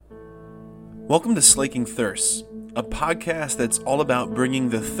Welcome to Slaking Thirsts, a podcast that's all about bringing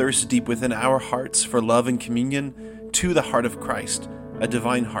the thirst deep within our hearts for love and communion to the heart of Christ, a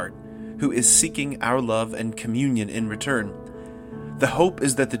divine heart, who is seeking our love and communion in return. The hope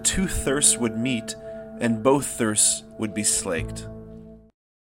is that the two thirsts would meet and both thirsts would be slaked.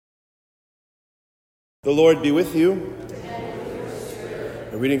 The Lord be with you.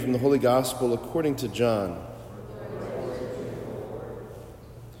 A reading from the Holy Gospel according to John.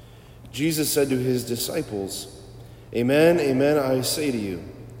 Jesus said to his disciples, "Amen, amen, I say to you,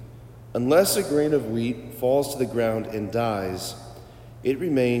 unless a grain of wheat falls to the ground and dies, it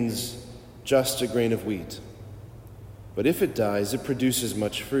remains just a grain of wheat. But if it dies, it produces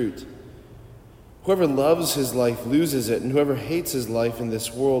much fruit. Whoever loves his life loses it, and whoever hates his life in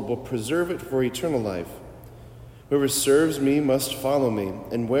this world will preserve it for eternal life. Whoever serves me must follow me,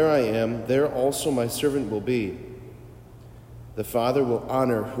 and where I am, there also my servant will be. The Father will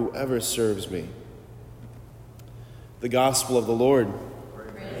honor whoever serves me." The Gospel of the Lord.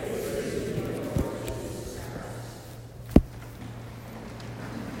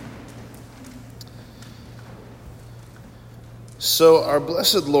 So our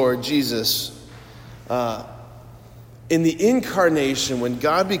blessed Lord Jesus, in the incarnation, when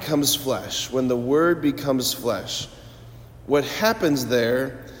God becomes flesh, when the Word becomes flesh, what happens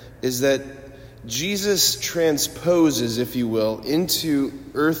there is that Jesus transposes, if you will, into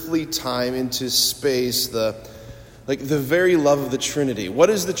earthly time, into space, the very love of the Trinity. What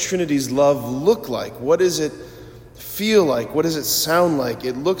does the Trinity's love look like? What does it feel like? What does it sound like?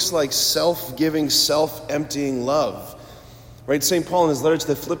 It looks like self-giving, self-emptying love. Right? St. Paul in his letter to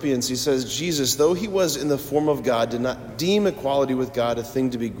the Philippians, he says, Jesus, though he was in the form of God, did not deem equality with God a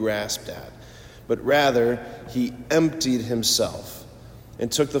thing to be grasped at, but rather he emptied himself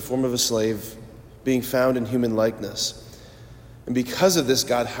and took the form of a slave, being found in human likeness. And because of this,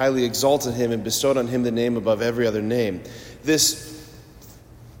 God highly exalted him and bestowed on him the name above every other name. This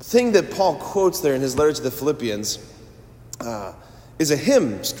thing that Paul quotes there in his letter to the Philippians is a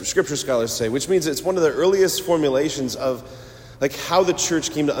hymn, scripture scholars say, which means it's one of the earliest formulations of how the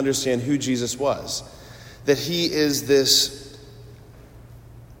church came to understand who Jesus was. That he is this,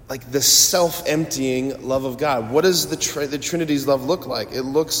 the self-emptying love of God. What does the Trinity's love look like? It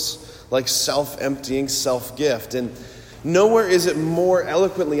looks like self-emptying, self-gift. And nowhere is it more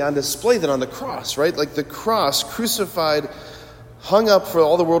eloquently on display than on the cross, right? Like the cross, crucified, hung up for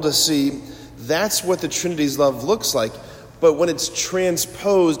all the world to see, that's what the Trinity's love looks like. But when it's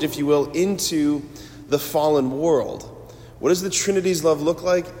transposed, if you will, into the fallen world, what does the Trinity's love look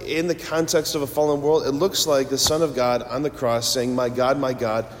like in the context of a fallen world? It looks like the Son of God on the cross saying, my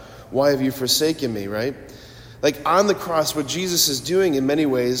God, why have you forsaken me," right? On the cross, what Jesus is doing in many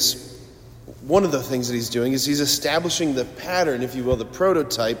ways, one of the things that he's doing is he's establishing the pattern, if you will, the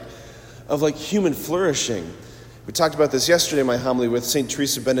prototype of human flourishing. We talked about this yesterday in my homily with St.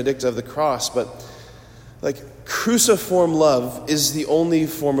 Teresa Benedicta of the Cross, but cruciform love is the only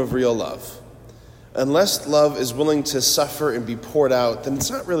form of real love. Unless love is willing to suffer and be poured out, then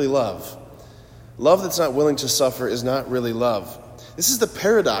it's not really love. Love that's not willing to suffer is not really love. This is the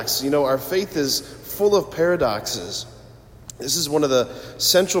paradox. Our faith is full of paradoxes. This is one of the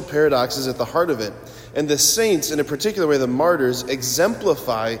central paradoxes at the heart of it. And the saints, in a particular way, the martyrs,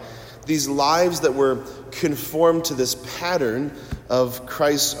 exemplify these lives that were conformed to this pattern of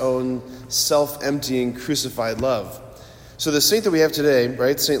Christ's own self-emptying, crucified love. So the saint that we have today,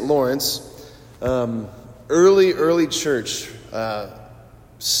 right, St. Lawrence, early church,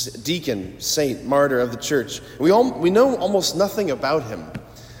 deacon, saint, martyr of the church. We know almost nothing about him.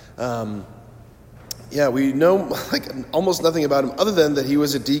 We know almost nothing about him other than that he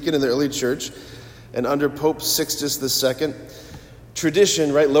was a deacon in the early church, and under Pope Sixtus II,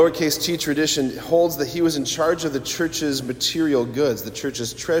 tradition, right, lowercase t tradition, holds that he was in charge of the church's material goods, the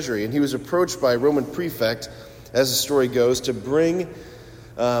church's treasury, and he was approached by a Roman prefect, as the story goes, to bring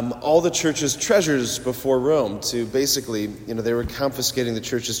all the church's treasures before Rome to basically, they were confiscating the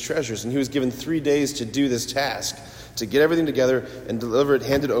church's treasures, and he was given 3 days to do this task, to get everything together and deliver it,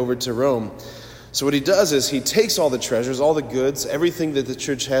 hand it over to Rome. So what he does is he takes all the treasures, all the goods, everything that the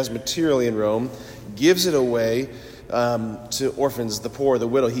church has materially in Rome, gives it away to orphans, the poor, the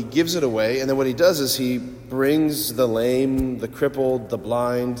widow. He gives it away, and then what he does is he brings the lame, the crippled, the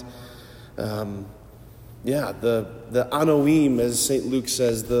blind, the anoim, as St. Luke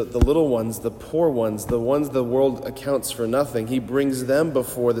says, the little ones, the poor ones, the ones the world accounts for nothing. He brings them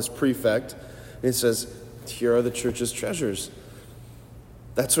before this prefect, and he says, here are the church's treasures.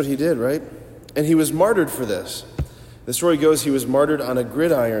 That's what he did, right? And he was martyred for this. The story goes he was martyred on a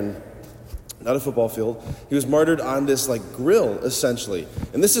gridiron not a football field. He was martyred on this grill, essentially.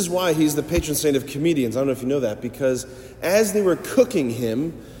 And this is why he's the patron saint of comedians. I don't know if you know that, because as they were cooking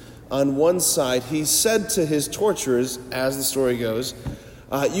him on one side, he said to his torturers, as the story goes,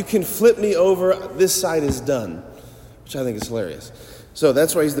 you can flip me over, this side is done, which I think is hilarious. So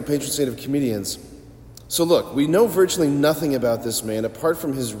that's why he's the patron saint of comedians. So look, we know virtually nothing about this man apart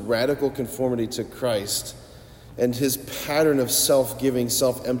from his radical conformity to Christ and his pattern of self-giving,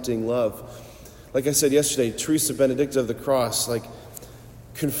 self-emptying love. Like I said yesterday, Teresa Benedicta of the Cross,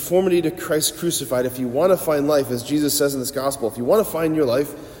 conformity to Christ crucified. If you want to find life, as Jesus says in this gospel, if you want to find your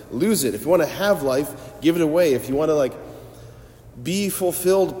life, lose it. If you want to have life, give it away. If you want to be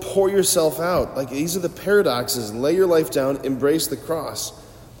fulfilled, pour yourself out. These are the paradoxes. Lay your life down, embrace the cross.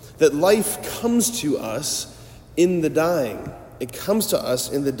 That life comes to us in the dying. It comes to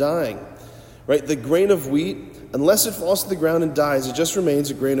us in the dying. Right? The grain of wheat, unless it falls to the ground and dies, it just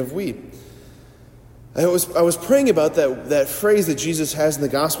remains a grain of wheat. I was praying about that phrase that Jesus has in the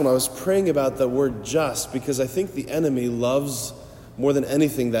gospel, and I was praying about the word just, because I think the enemy loves more than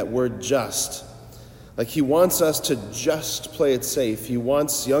anything that word just. He wants us to just play it safe. He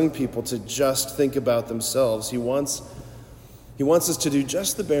wants young people to just think about themselves. He wants us to do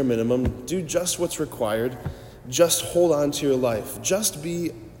just the bare minimum, do just what's required, just hold on to your life, just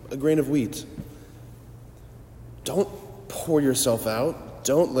be a grain of wheat. Don't pour yourself out.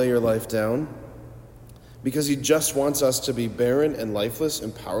 Don't lay your life down. Because he just wants us to be barren and lifeless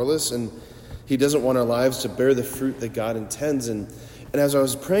and powerless, and he doesn't want our lives to bear the fruit that God intends. And as I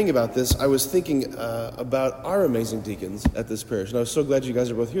was praying about this, I was thinking about our amazing deacons at this parish, and I was so glad you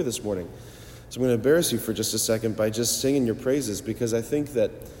guys are both here this morning. So I'm going to embarrass you for just a second by just singing your praises, because I think that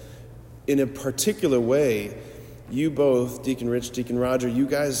in a particular way, you both, Deacon Rich, Deacon Roger, you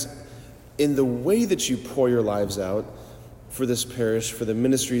guys, in the way that you pour your lives out for this parish, for the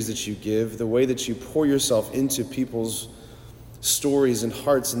ministries that you give, the way that you pour yourself into people's stories and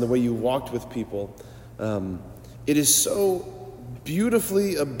hearts, and the way you walked with people, it is so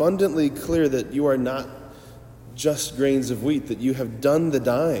beautifully, abundantly clear that you are not just grains of wheat, that you have done the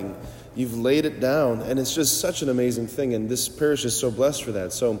dying. You've laid it down, and it's just such an amazing thing, and this parish is so blessed for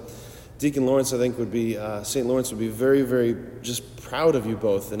that. So Deacon Lawrence, I think, St. Lawrence would be very, very just proud of you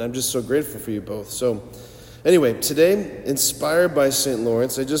both, and I'm just so grateful for you both. So anyway, today, inspired by St.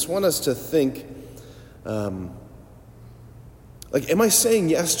 Lawrence, I just want us to think, am I saying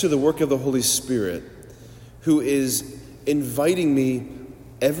yes to the work of the Holy Spirit, who is inviting me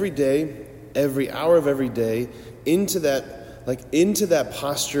every day, every hour of every day, into that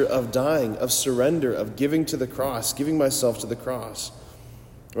posture of dying, of surrender, of giving to the cross, giving myself to the cross,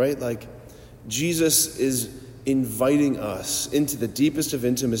 right? Jesus is inviting us into the deepest of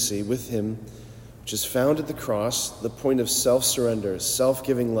intimacy with him, which is found at the cross, the point of self-surrender,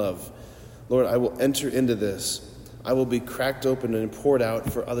 self-giving love. Lord, I will enter into this. I will be cracked open and poured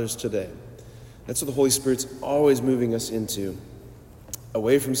out for others today. That's what the Holy Spirit's always moving us into,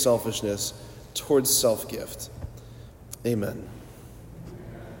 away from selfishness, towards self-gift. Amen.